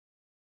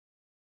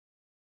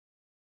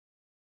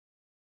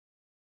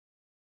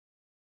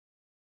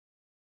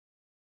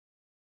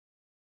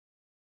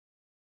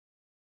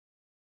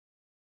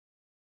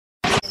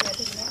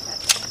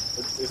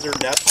Is there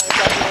nap time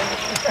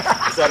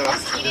back? Is that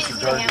enough?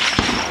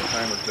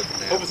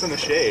 Hope it's in the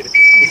shade.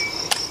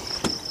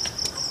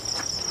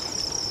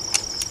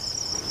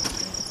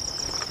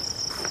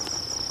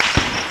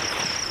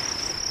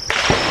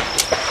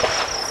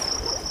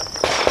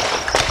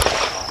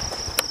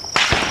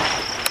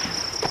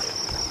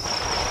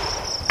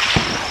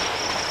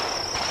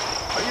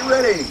 Are you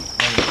ready?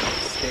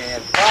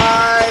 Stand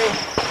by.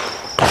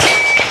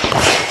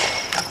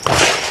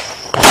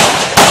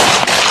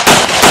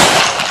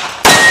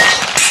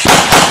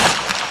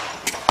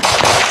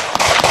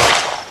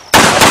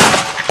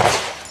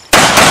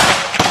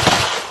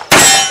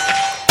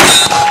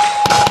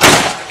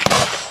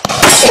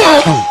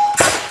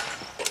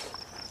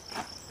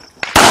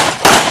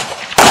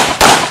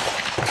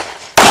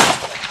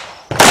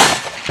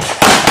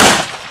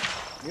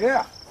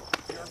 Yeah.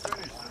 You're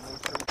finished.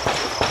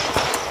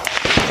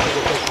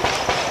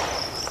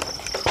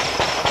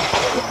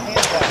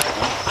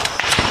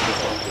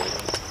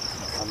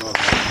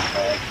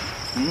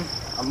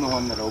 I'm the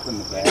one that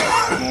opened the bag. It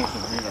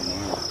wasn't here or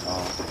there.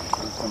 Oh,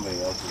 it's somebody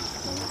else's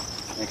thing.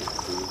 I think it's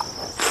food.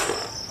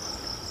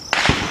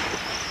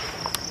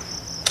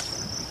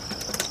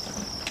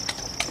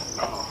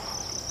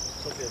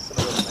 It's okay, some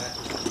of those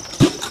matches.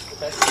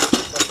 Okay.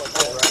 Stuff like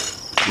that, right?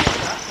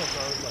 That's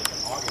like an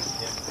August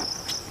hit.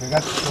 You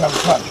got a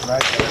touch,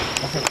 right?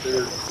 Okay.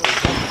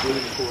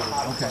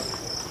 Okay.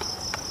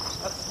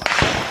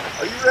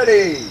 Are you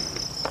ready?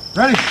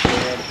 Ready.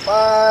 Stand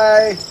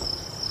by.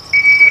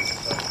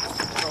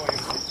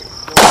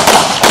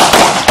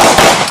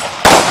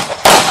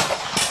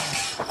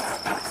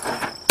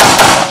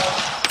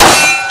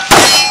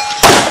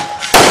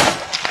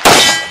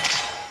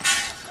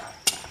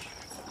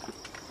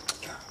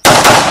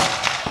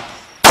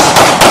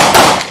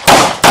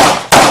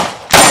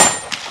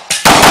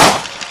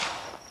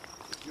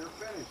 You're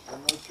finished.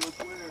 Unless you're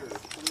clear.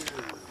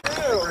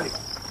 Ready.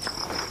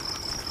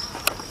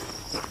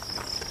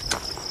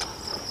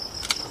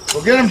 Go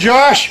get him,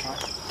 Josh. No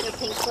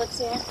pink slips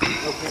here? No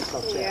pink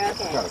slips Here, here.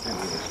 okay. Got it.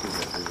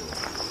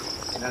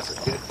 And that's a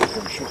good.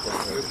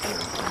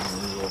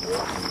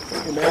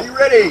 Are you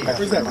ready?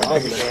 Where's that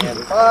rosin? Stand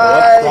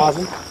by.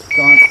 Rosin?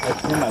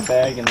 It's in my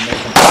bag in the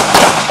making.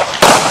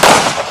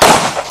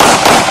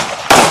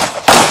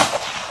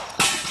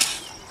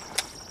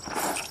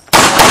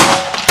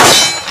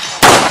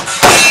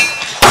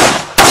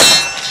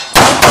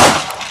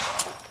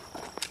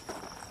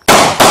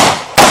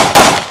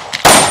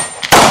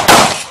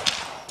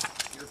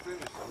 You're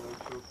finished. I'm going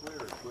to go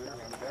clear. Clear.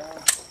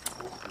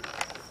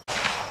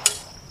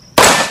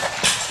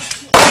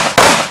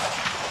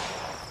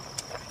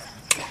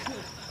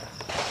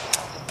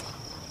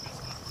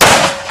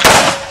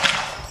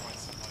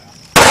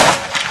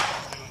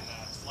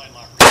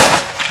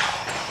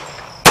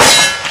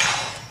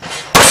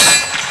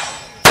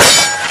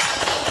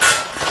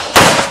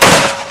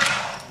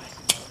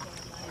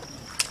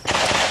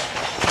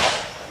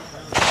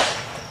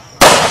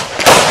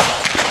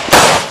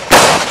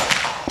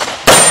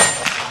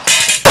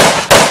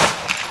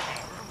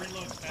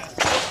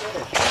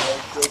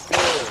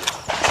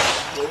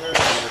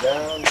 I'm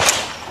down.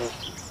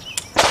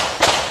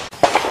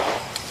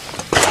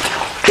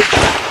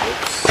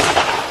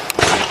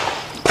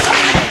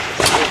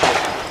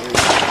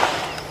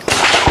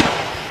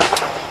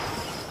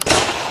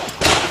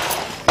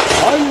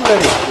 Are you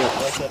ready?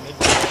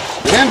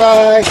 Stand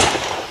by.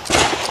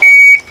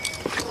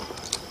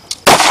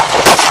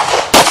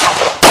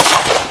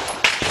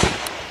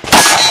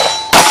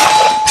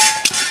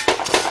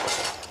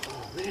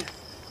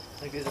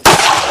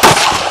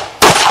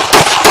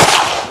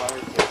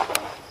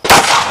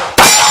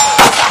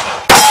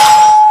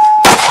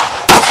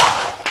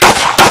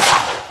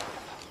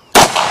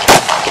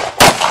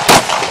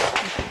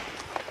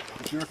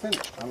 You're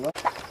finished. I love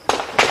it.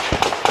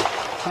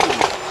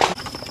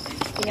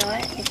 You know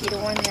what? If you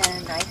don't want a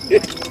knife, you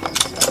want to use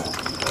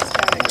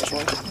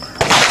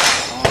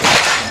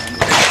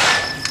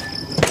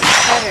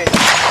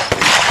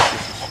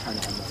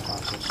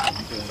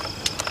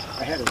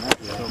I had a knife.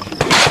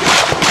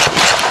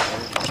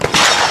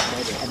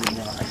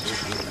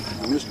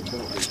 Mr.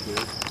 Bill is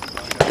good.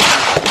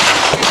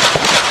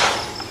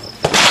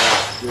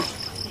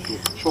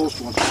 Schultz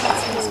wants to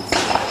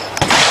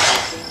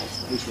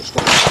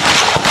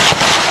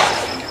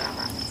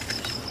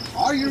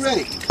Are you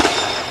ready?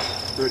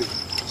 Ready.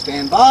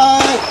 Stand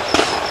by.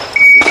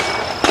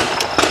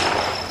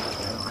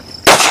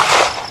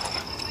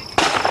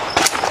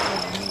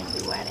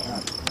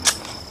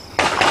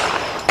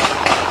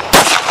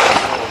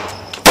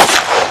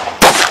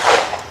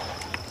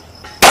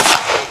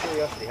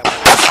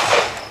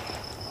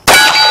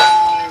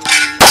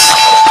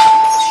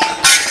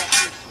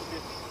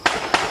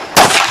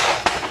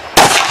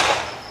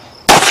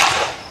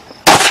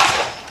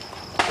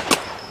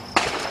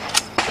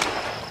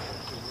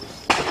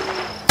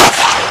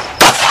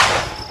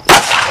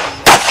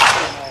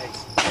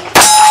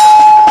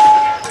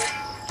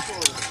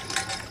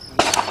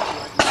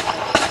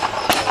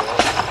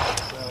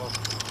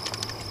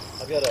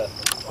 I've got a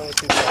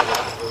 22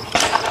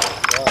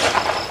 version.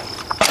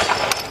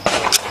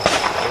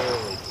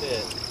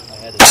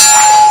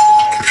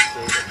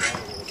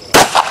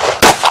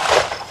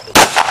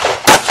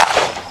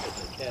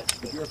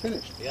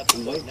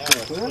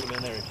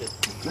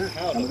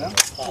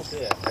 I'll see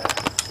it.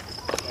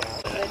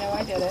 They know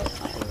I did it.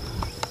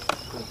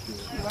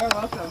 You are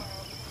welcome.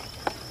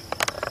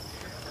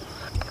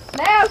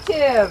 Now,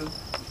 Tim!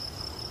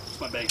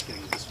 My bag's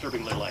getting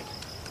disturbingly light.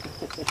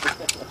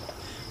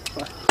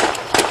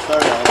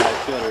 Sorry, I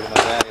had children in my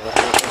daddy. I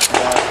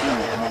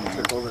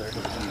took over there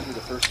because I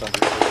the first time.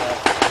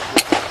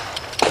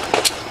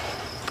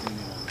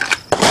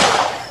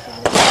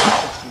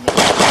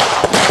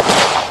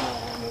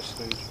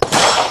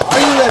 Are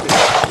you ready?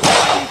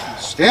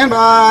 Stand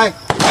by.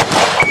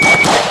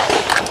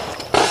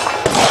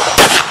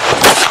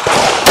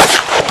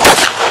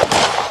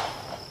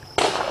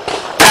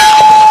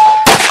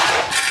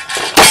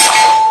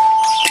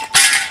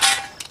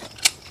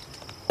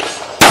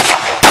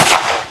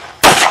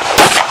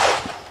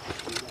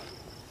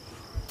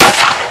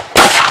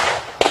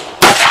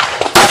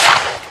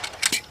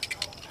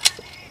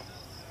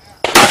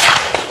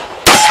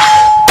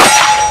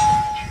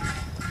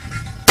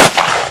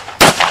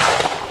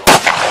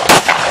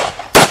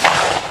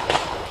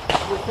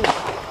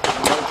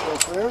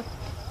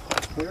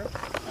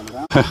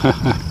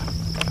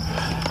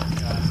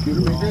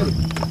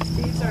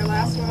 Steve's our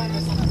last one on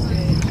this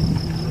stage.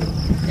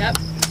 Yep.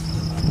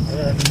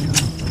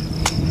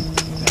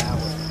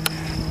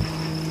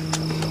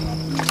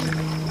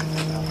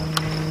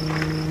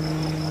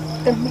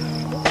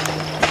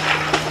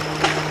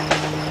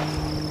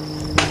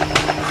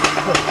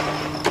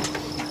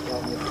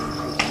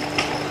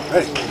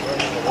 Ready?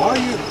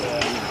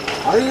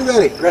 Are you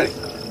ready? Ready.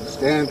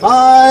 Stand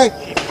by.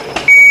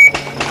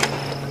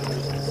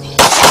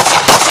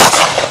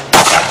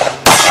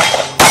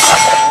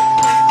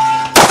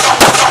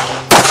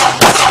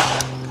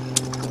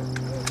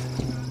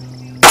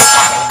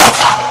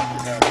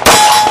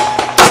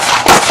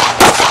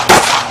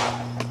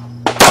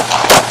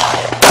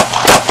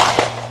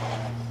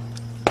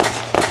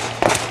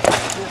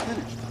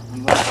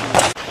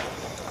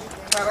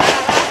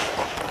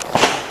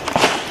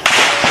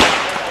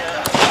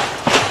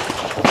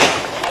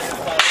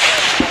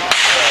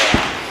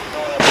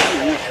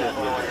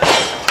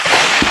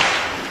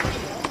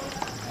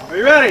 Are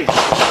you ready?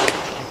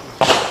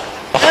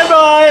 Stand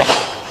by!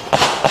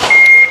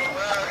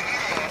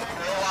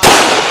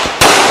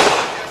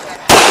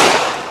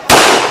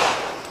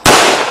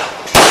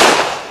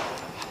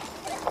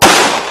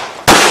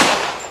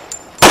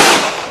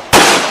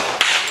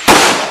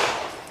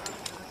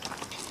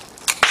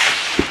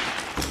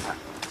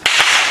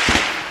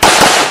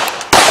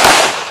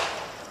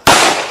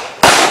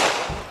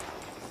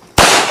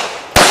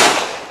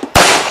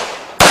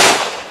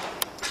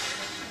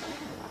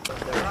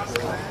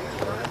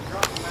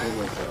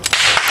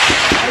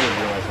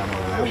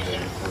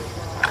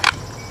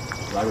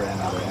 I ran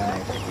out of ammo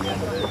at the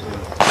end of it.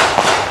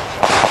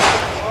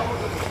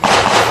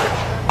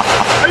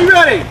 Are you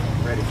ready?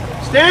 Ready.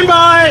 Stand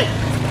by!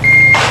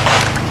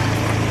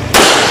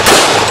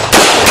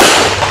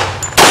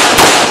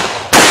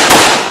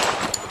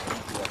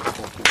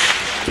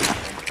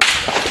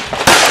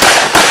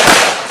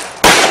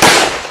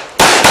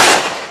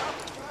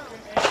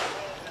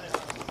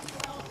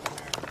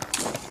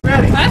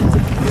 Ready? What?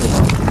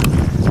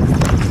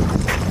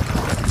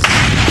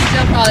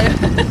 Still probably.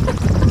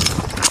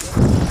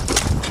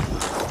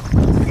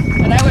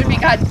 And I would be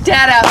got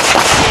dead out.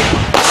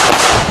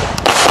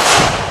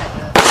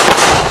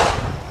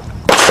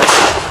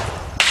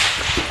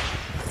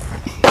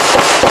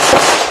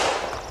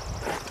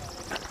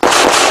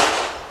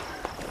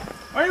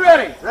 Are you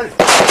ready? Ready.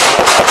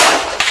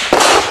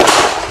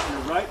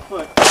 Your right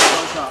foot on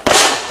top.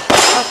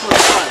 Left foot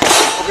fine.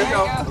 Okay,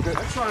 go. Okay,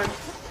 that's fine.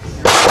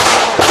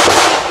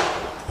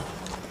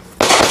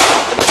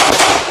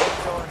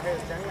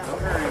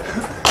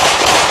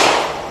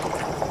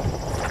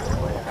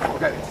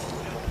 Okay.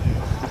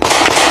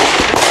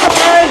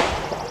 Fine.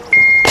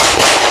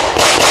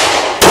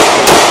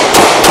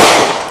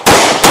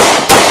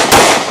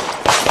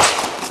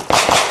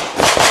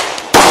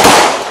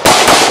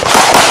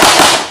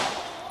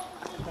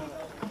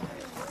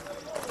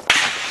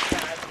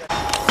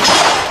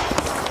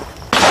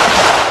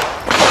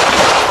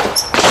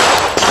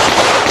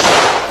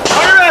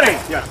 Are you ready?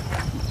 Yeah.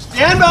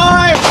 Stand by.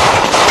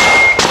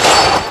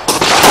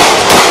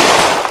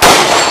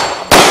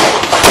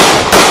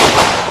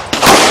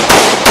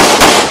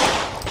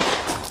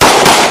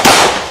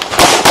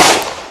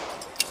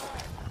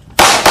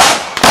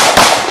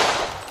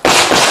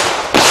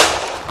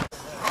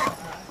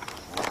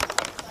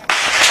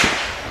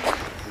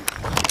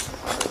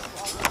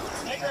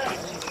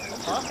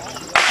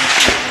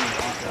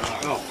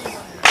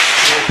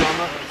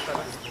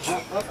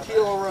 Up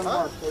keel over on the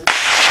mark, please.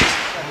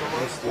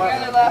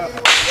 Right or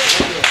left?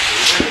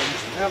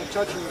 Have him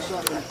touching the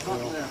front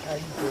there.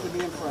 You can be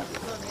in front.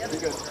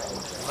 You're good.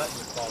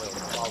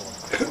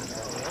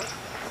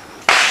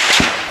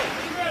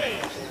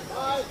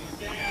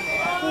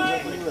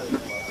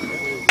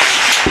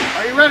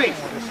 Are you ready?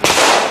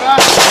 Stand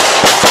back.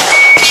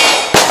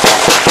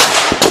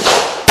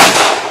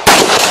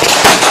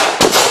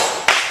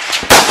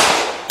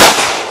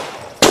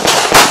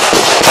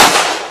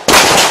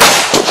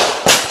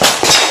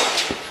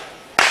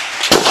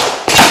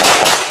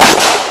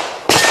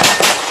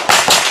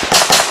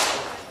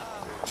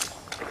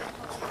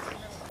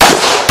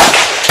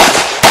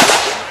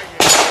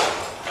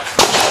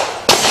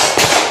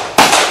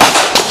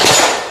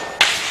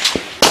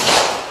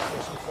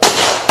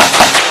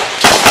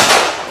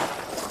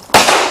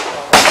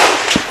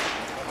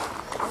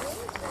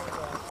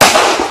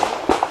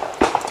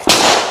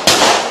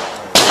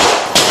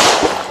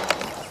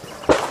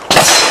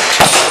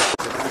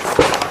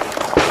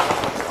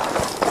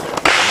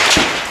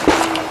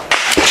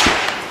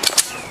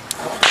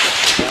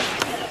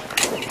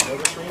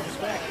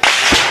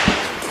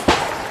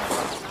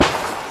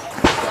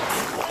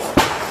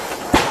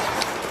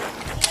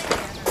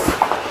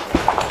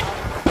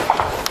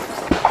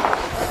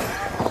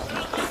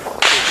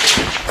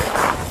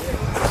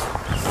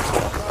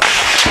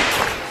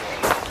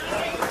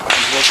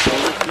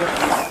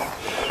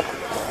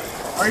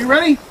 Are you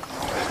ready?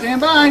 Stand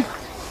by.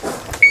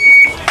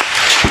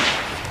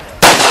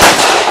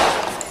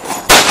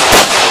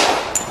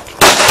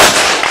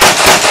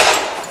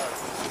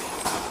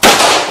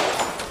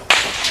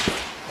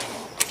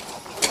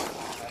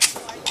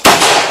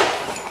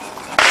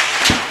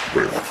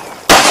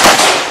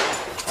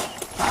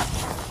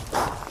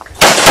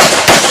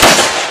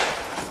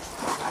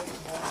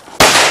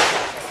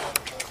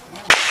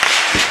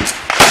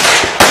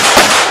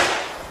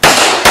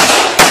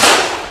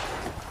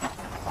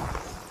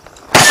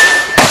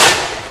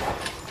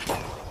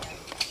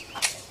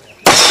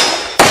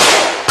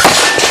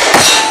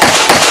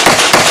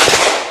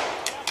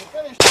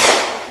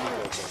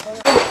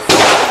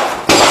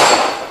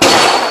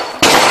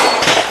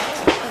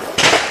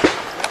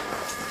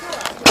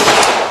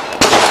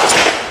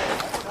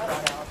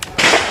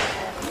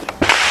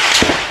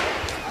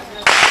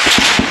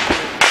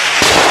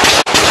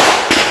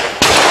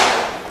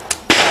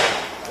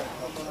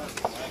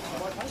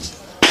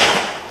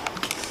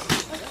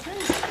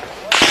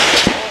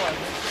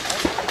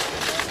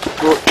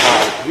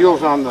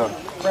 Heels on the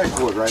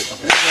wood, right?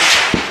 Okay.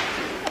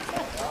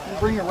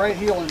 Bring your right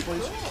heel in,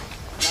 please.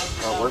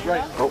 Where's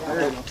right? Oh,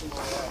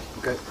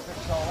 okay.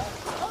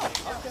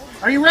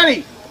 Are you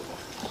ready?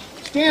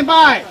 Stand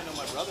by.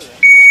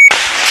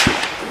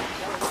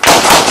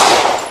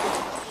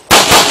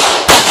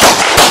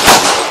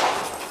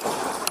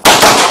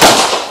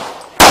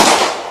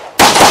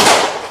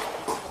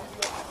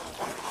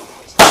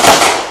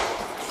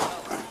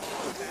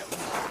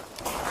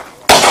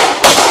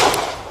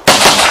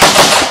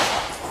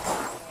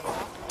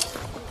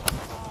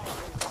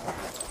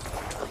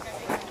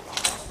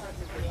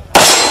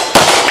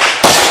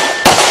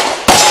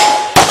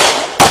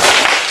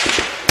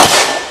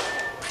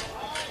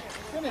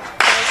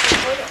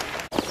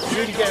 You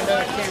need to get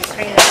another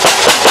campaign.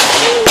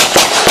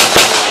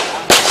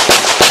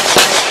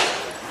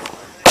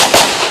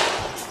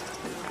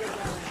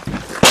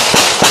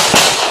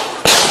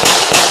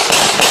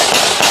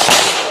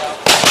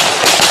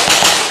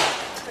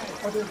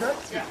 Oh, they're good?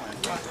 Yeah.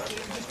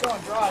 Just go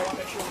and draw. I want to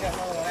make sure we got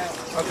another one out.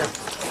 Okay.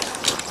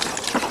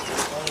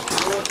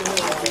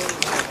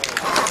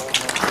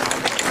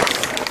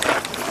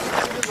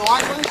 Here's the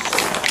line, please.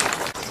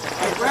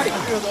 Are you ready?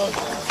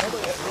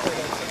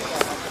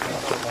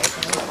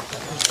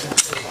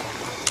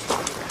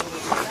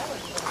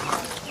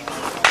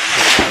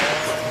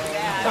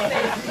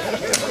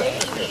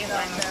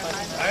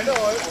 I know,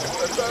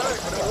 that's all right,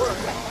 but it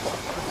works.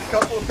 A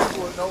couple of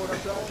people that know what I'm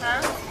saying.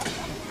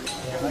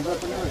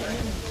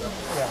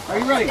 Are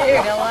you ready? There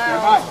you go. Wow.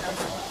 Stand by.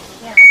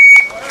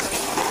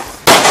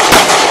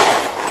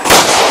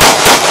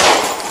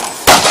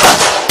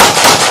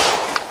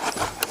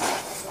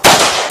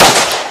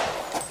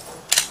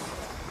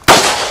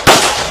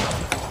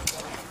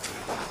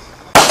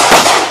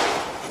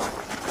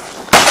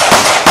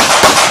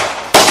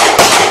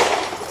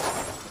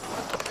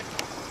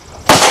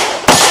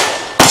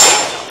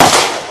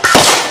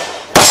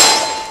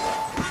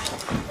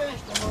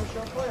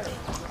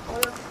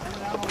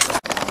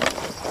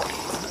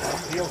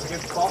 Heels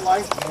against the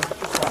spotlight.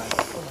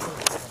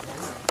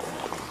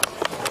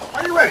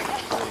 Are you ready?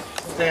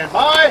 Stand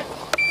by.